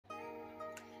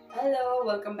Hello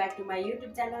welcome back to my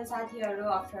YouTube channel साथीहरू।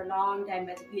 After long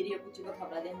टाइममा चाहिँ फेरि यो कुचुको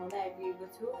थप्ला देखाउँदै आइपुगेको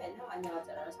छु होइन। अनि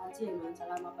हजुरहरू सन्चै हुनुहुन्छ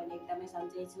होला, म पनि एकदमै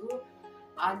सन्चै छु।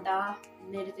 अन्त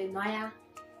मेरो चाहिँ नयाँ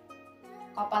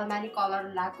कपालमा नि कलर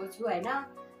लगाएको छु होइन।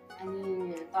 अनि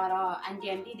तर आन्टी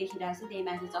आन्टी देखिरहेको छु, त्यही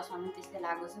माथि चस्मा पनि त्यस्तै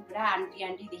लगाएको छु, पुरा आन्टी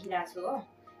आन्टी देखिरहेको छु हो।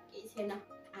 केही छैन,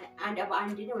 अब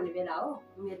आन्टी नै हुने बेला हो,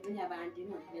 मेरो पनि अब आन्टी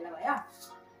नै हुने बेला भयो।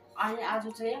 अनि आज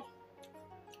चाहिँ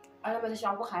अहिले मैले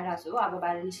साउको खाइरहेको छु हो, अब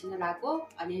बाहिर निस्किन लागेको।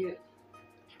 अनि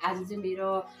आज चाहिँ मेरो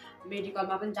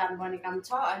मेडिकलमा पनि जानुपर्ने काम छ,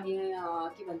 अनि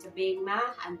के भन्छ ब्याङ्कमा,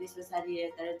 अनि त्यस पछाडि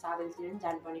यता ट्राभलतिर पनि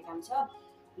जानुपर्ने काम छ।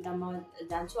 अन्त म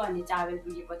जान्छु, अनि ट्राभल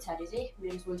पुगे पछाडि चाहिँ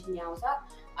मेरो सोल्टिनी आउँछ।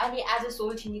 अनि आज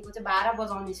सोल्टिनीको चाहिँ 12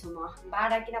 बजाउने छु म।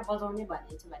 12 किन बजाउने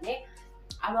भन्ने छु भने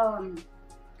अब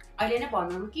अहिले नै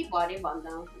भन्नु कि भरे भन्दा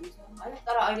हुन्छ होइन,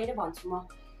 तर अहिले नै भन्छु म।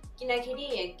 किनखेरि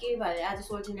के भयो आज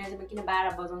सोल्टिनीलाई चाहिँ म किन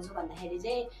 12 बजाउँछु भन्दाखेरि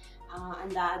चाहिँ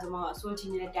अन्त आज म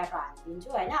सोल्टिनीलाई ट्याटो हानिदिन्छु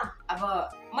होइन। अब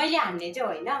मैले हान्ने चाहिँ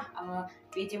होइन, अब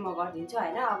पे चाहिँ म गरिदिन्छु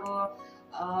होइन। अब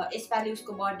यसपालि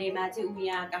उसको बर्थडेमा चाहिँ ऊ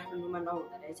यहाँ काठमाडौँमा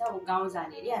नहुँदो रहेछ, ऊ गाउँ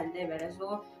जाने अरे। अनि त्यही भएर सो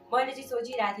मैले चाहिँ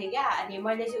सोचिरहेको थिएँ क्या, अनि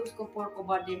मैले चाहिँ उसको पोहोरको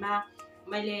बर्थडेमा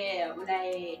मैले उसलाई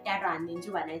ट्याटो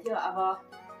हानिदिन्छु भनेको थियो। अब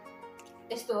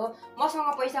त्यस्तो हो,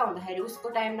 मसँग पैसा हुँदाखेरि उसको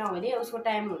टाइम नहुने, उसको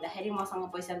टाइम हुँदाखेरि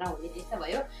मसँग पैसा नहुने, त्यस्तो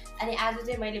भयो। अनि आज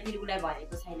चाहिँ मैले फेरि उसलाई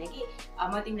भनेको छैन कि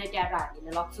म तिमीलाई ट्याटो हालिदिन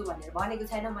लग्छु भनेर भनेको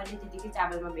छैन मैले। त्यतिकै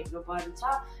चावलमा भेट्नु पर्छ,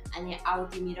 अनि आऊ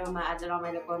तिमी र म आज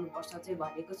रमाइलो गर्नुपर्छ चाहिँ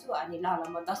भनेको छु। अनि ल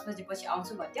म 10 बजेपछि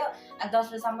आउँछु भन्थ्यो, अनि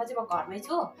 10 बजीसम्म चाहिँ म घरमै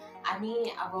छु।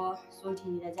 अनि अब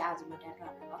सोल्टिनीलाई चाहिँ आज म ट्याटो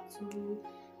हाल्न लग्छु।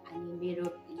 अनि मेरो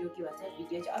यो के भन्छ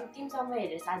भिडियो चाहिँ अन्तिमसम्म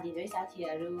हेरेर साथ दिनु है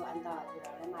साथीहरू। अन्त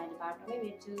हजुरहरूलाई म अहिले बाटोमै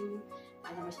भेट्छु।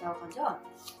 अन्त म स्याउ खान्छु,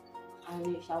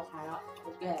 अनि स्याउ खाएर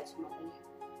गइहाल्छु म पनि।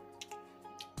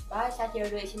 बाई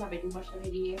साथीहरू, एकछिनमा भेट्नुपर्छ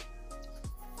फेरि।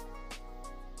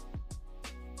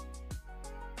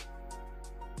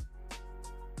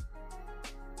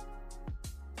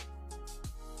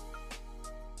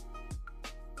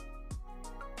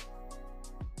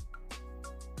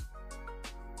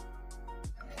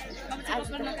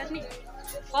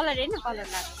 कलर होइन, कलर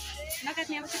लाग्छ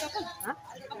नकाट्ने। अब चाहिँ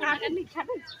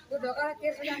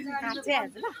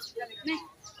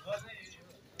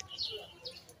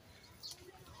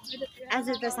आज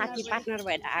त साथी पार्टनर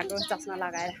भएर आएको चस्मा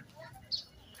लगाएर।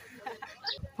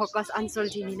 फोकस अन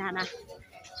सोल्टिनी नाना,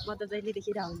 म त जहिले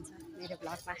देखिरहेको हुन्छ मेरो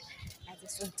ब्लगमा। आज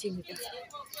सोल्टिनीको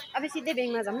अब सिधै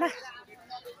ब्याङ्कमा जाऊँ ल,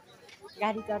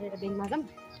 गाडी चढेर ब्याङ्कमा जाऊँ।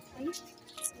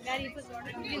 गाडी त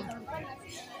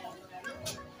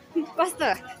कस्तो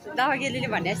दवागेलीले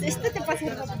भने यस्तो त्यो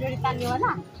पछाडि जोडी तान्नेवाला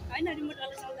होइन,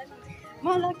 रिमोटवाला चल्दैन। म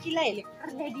लक्कीलाई हेलिकप्टर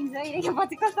ल्याइदिन्छु है,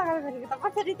 पछि कस्तो गरेको त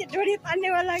पछाडि त्यो जोडी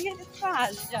तान्नेवाला के त्यस्तो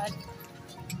हाल्छ।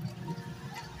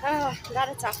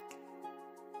 गाह्रो छ।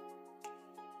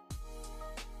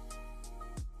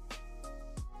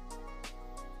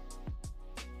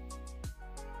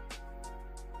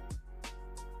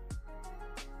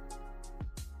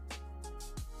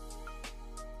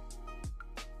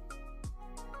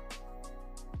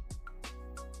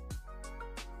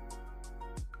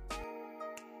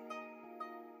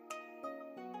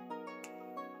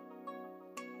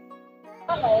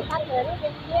 साथीहरू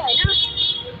देखिए होइन,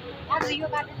 आज यो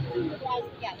बाटो चाहिँ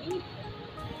आइपुग्यो हामी।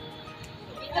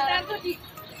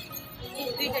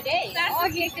 दुईचोटि है,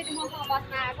 अघि एकचोटि मसँग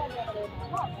बसमा आएको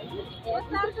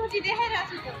चारचोटि देखाइरहेको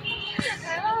छु।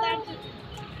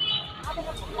 अब त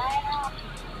भुलाएर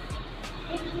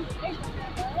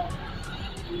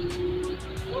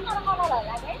कलर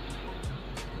होला है,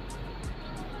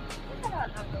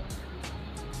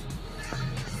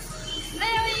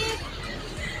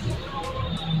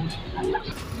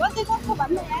 बर्थडे कस्तो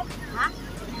भन्नु यार,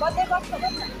 बर्थडे कस्तो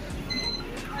भन्नु।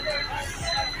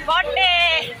 बर्थडे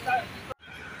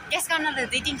गेस गर्न त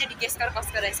 2-3चोटि गेस गर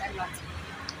कसको रहेछ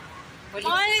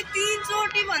मैले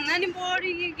 3चोटि भन्दा नि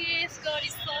बढी गेस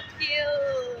गरिसक्यो।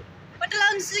 पत्ता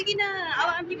लगाउनु सकिन। अब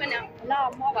आम्टी भने ल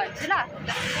म भन्छु ल,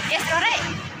 गेस गर है।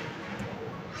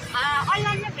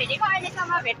 अनलाइनमा भेटेको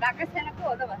अहिलेसम्म भेट भएको छैन, को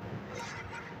हो त भन्नु,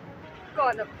 को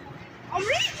हो त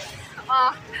अमृत।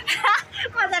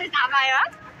 मजाले थाहा पायो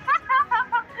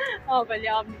भोलि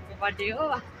अमृतको बर्थडे हो।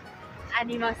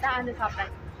 अनि म सानो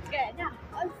सरप्राइज होइन,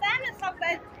 सानो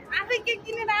सरप्राइज आफै केक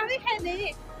किनेर आफै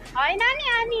खाइदिएँ होइन नि।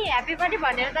 अनि ह्याप्पी बर्थडे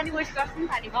भनेर त नि विस गर्छु नि त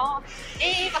नि म। ए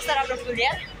कस्तो राम्रो फुल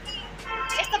यार,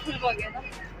 यस्तो फुल बोक्यो त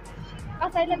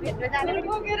कसैले भेट्नु जाने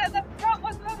बोकेर त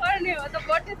प्रपोजमा गर्ने हो त,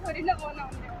 बर्थडे थोरै न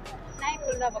बनाउने हो। नाइ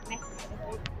फुल नबोक्ने,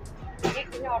 केक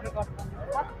चाहिँ अर्डर गर्छु।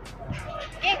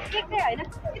 केक चाहिँ होइन,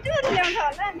 यतिहरू ल्याउँछ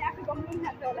होला, अनि आफू गम्नु पनि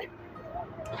खान्छ होला।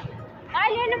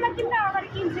 अहिले म तिमीलाई अगाडि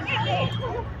किन्छु कि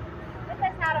त्यस्तै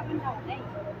साह्रो पनि नहुने।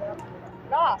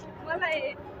 मलाई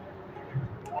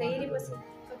धेरै पछि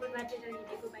कपाल बाटेर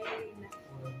हिँडेको बाहिर हिँड्न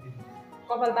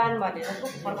कपाल बान भनेर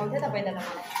खुब फर्काउँथ्यो त पहिला त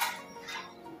मलाई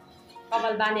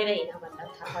कपाल बानेर हिँड भन्दा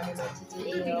थाहा पाउने मान्छे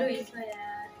चाहिँ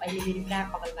अहिले फेरि पुरा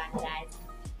कपाल बानेर आएछ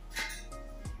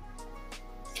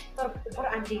तर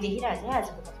आन्टी देखिरहेको छ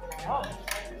आजको कसलाई हो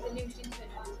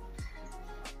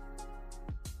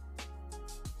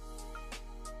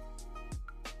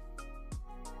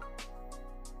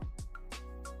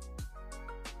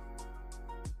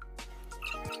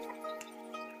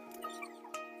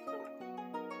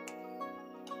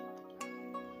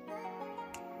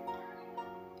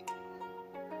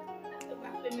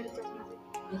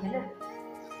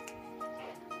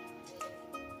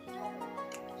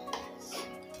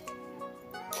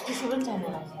त्यसो पनि छैन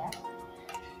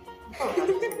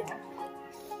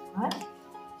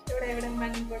एउटा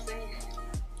मान्नुपर्छ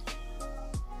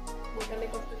भोटले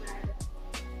कस्तो नआएर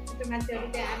त्यो मान्छेहरू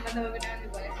त्यहाँ आमा दबाएको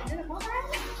आउने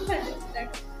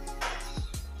भएको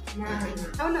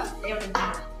आउ न एउटा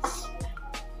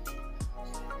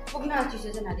पुग्न चिसो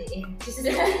चाहिँ नदे ए चिसो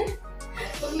चाहिँ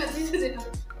पुग्न चिसो चाहिँ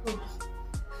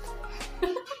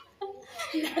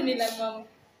नानीलाई म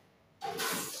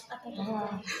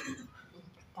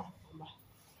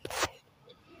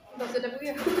दसवटा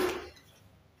पुग्यो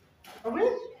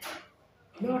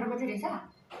एउटा मात्रै रहेछ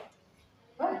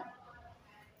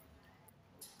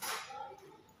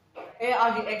ए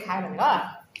अघि एक खायो भनेर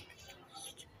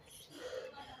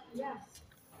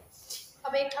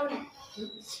अब एक खाऊ न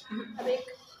अब एक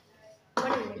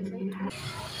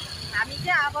हामी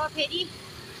चाहिँ अब फेरि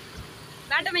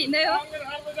बाटोमा हिँड्दै हो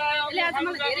यसले आज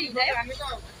मलाई धेरै हिँडायो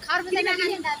खरबुजा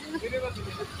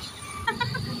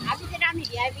हामी चाहिँ रामी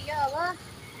भ्याइपुग्यो अब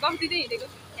कम्ती चाहिँ हिँडेको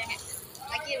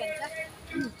के भन्छ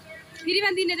फ्रीमा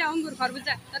दिने चाहिँ अङ्गुर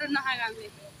खरबुजा तर नखाएको हामीले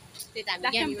त्यही त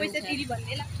हामी पैसा तिरी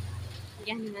भन्दैन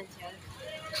ज्ञानी मान्छेहरू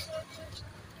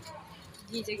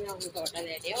डिजे गाउँको होटल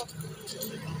हेऱ्यो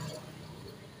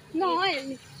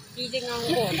डिजे गाउँको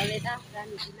होटल यता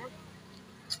रानीमा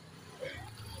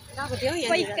गएको थियो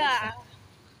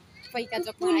पैका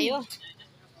चोकमा आयो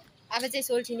अब चाहिँ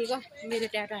सोल्टिनीको मेरो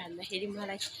ट्याटो हान्दाखेरि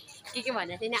मलाई के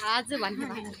भनेको थिएन आज भन्नु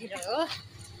भन्दाखेरि हो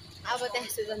अब त्यहाँ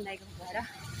सुजन दाइको भएर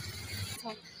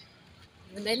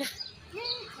हुँदैन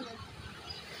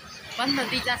भन्न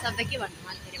दुई चार शब्द के भन्नु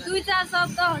मन थियो दुई चार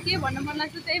शब्द के भन्नु मन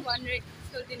लाग्छ त्यही भन्नु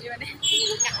सोल्टिनी भने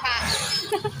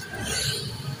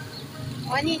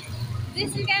अनि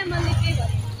त्यसै क्या मैले के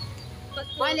गरेँ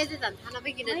मैले चाहिँ झन् खाना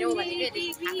पनि किन जाउँ भनेको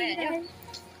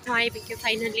आइपुग्यो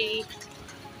फाइनली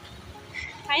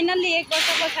 1 वर्ष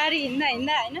पछाडि हिँड्दा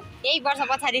होइन 1 वर्ष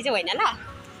पछाडि चाहिँ होइन ल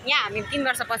यहाँ हामी 3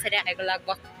 वर्ष पछाडि आएको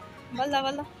लगभग बल्ल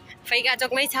बल्ल फैका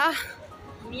चोकमै छ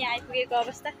यहाँ आइपुगेको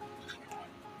अवस्था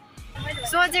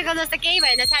सोचेको जस्तो केही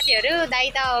भएन साथीहरू दाइ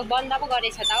त बन्द पो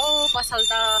गरेछ त हो पसल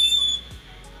त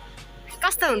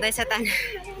कस्तो हुँदैछ त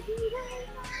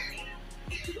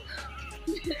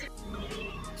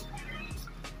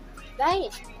दाइ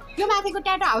यो माथिको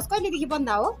ट्याटो हाउस कहिलेदेखि बन्द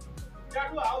हो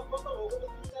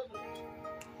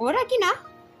र किन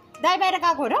दाइ बाहिर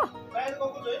गएको हो र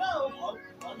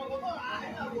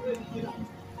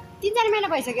 3-4 महिना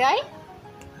भइसक्यो है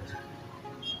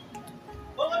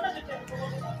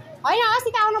होइन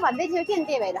अस्ति त आउनु भन्दै थियो कि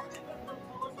त्यही भएर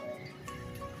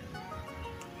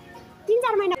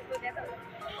 3-4 महिना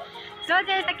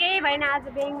सोचे त केही भएन आज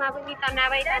ब्याङ्कमा पनि त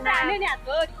नभए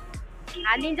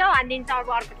हालिदिन्छौ अब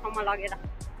अर्को ठाउँमा लगेर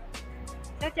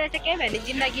सोचे त केही भएन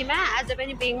जिन्दगीमा आज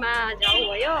पनि ब्याङ्कमा जाऊ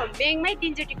भयो ब्याङ्कमै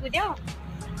 3 चोटि कुद्यो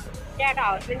ट्याटो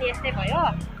हाउस पनि यस्तै भयो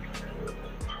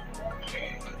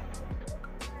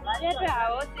ट्याटो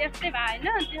हाउस यस्तै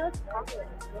भयो होइन त्यो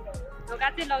ढोका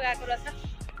चाहिँ लगाएको रहेछ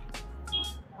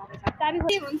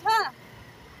साथी हुन्छ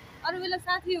अरू बेला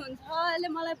साथी हुन्छ यसले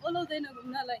मलाई बोलाउँदैन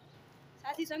घुम्नलाई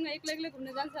साथीसँग एक्लै घुम्न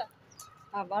जान्छ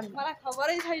मलाई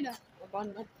खबरै छैन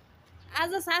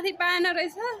आज साथी पाएन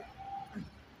रहेछ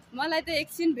मलाई त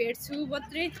एकछिन भेट्छु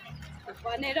मात्रै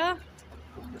भनेर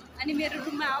अनि मेरो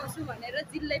रुममा आउँछु भनेर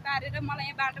जिल्लै पारेर मलाई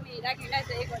यहाँ बाटोमा हिँडाइछ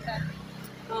 1 घन्टा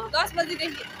 10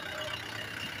 बजीदेखि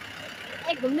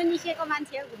घुम्न निस्केको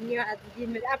मान्छे हो घुम्ने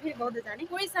आफै बौद्ध जाने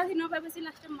कोही साथी नपाएपछि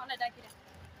लास्टमा मलाई डाकिरा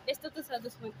यस्तो त छ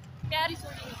दुश्मन प्यारी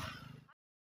सोल्टिनी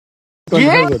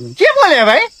के बोले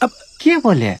भाइ अब के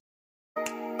बोले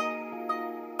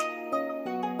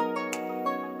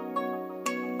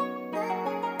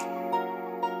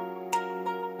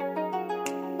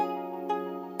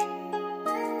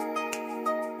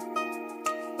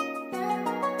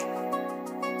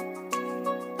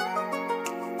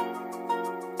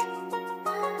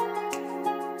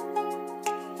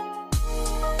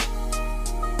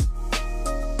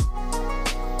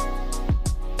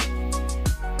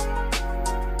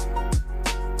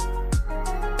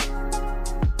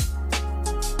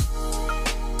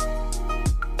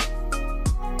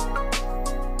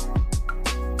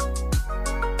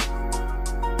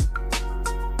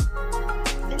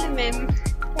म्याम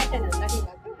प्याटर्नहरु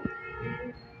राख्नु भएको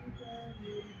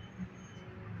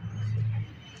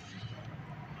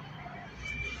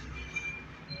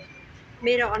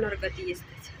मेरो अनर्गति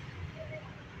यस्तो छ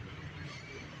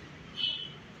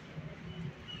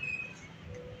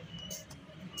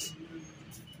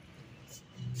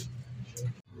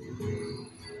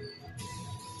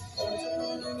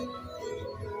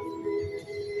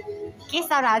के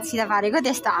साह्रो हात सिधा पारेको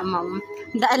त्यस्तो आम्मा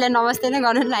दाइलाई नमस्ते नै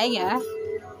गर्नु लाग्यो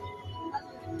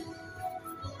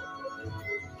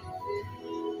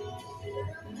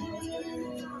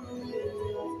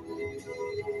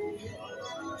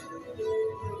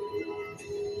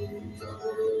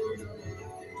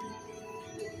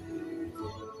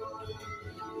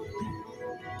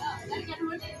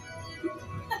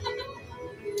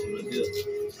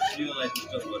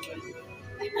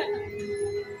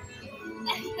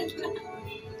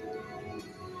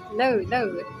लौ लौ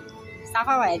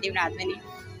सफा भयो तिम्रो हात पनि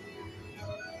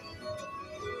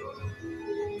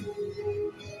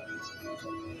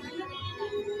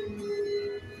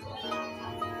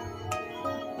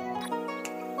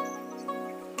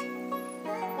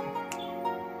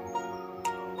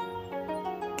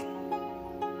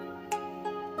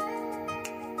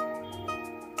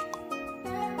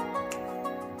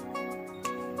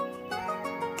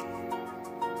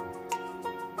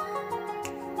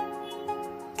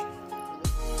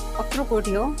कत्रो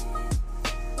कोठी हो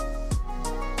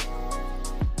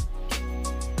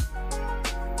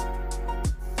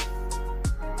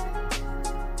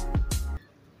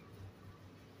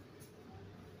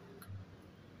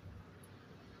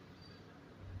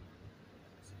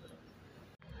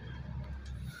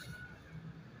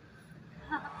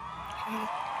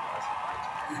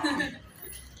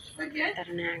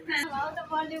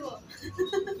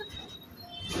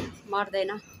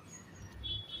मर्दैन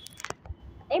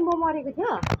ए म मरेको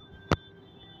थियो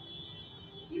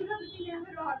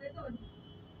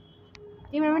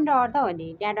तिम्रो पनि डर त हो नि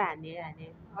डाँडो हान्ने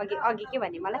अघि अघि के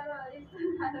भन्ने मलाई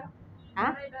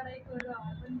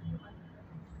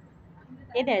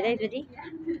यता हेर्दै एकचोटि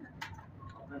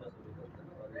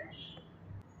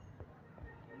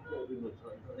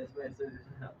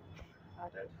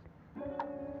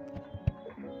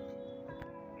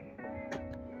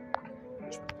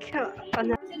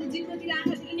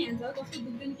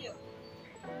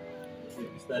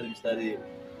बिस्तारै बिस्तारै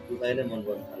दुखाइले मन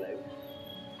पर्न थाल्यो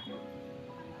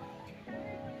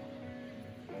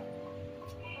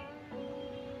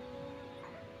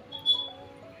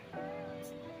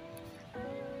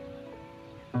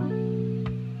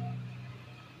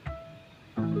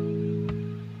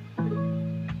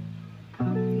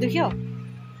दुख्यो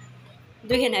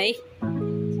दुखेन है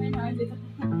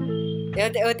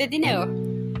त्यति नै हो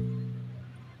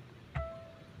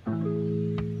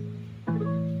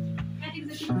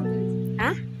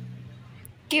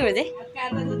के हुँदै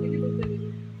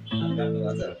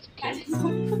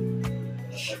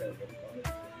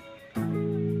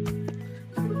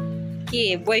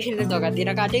के बोयफ्रेन्डले धोका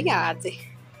दिएर काट्यो क्या हात चाहिँ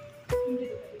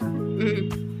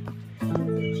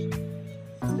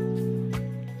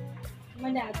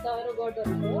मैले हात दबाएर गर्दो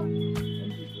हो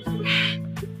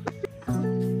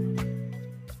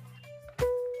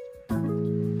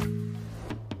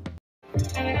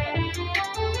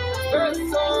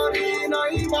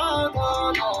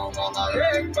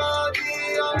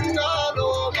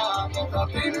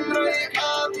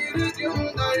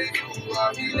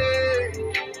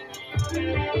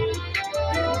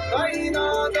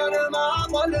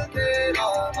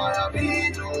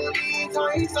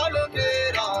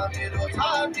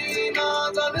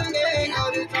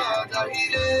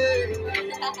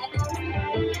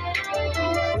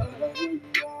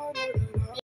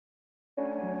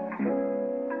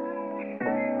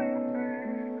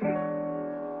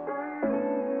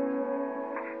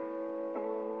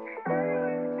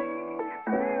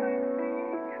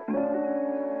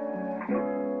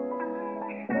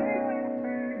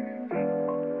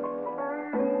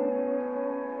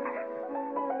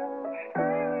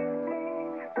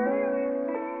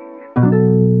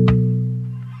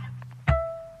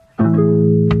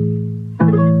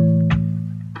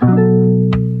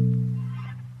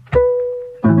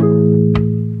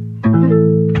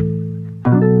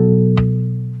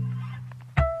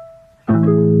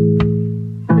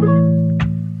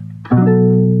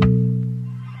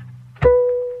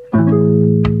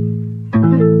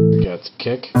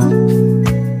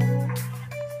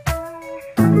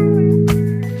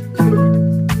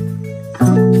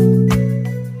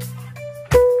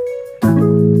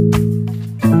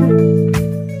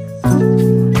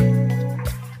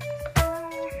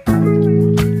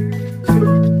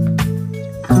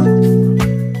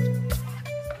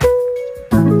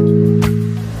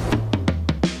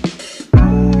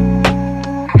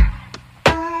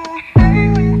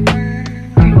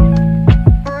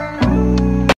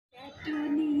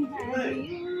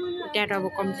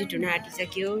कम्प्लिट हुन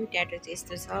आँटिसक्यो ट्याटो चाहिँ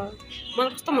यस्तो छ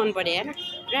मलाई कस्तो मन पर्यो हैन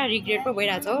पुरा रिग्रेट पो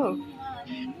भइरहेछ हो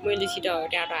मैले छिटो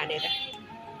ट्याटो हालेर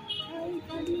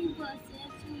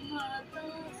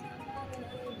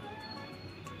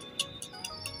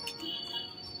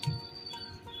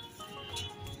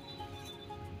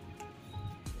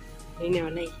हैन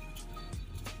होला है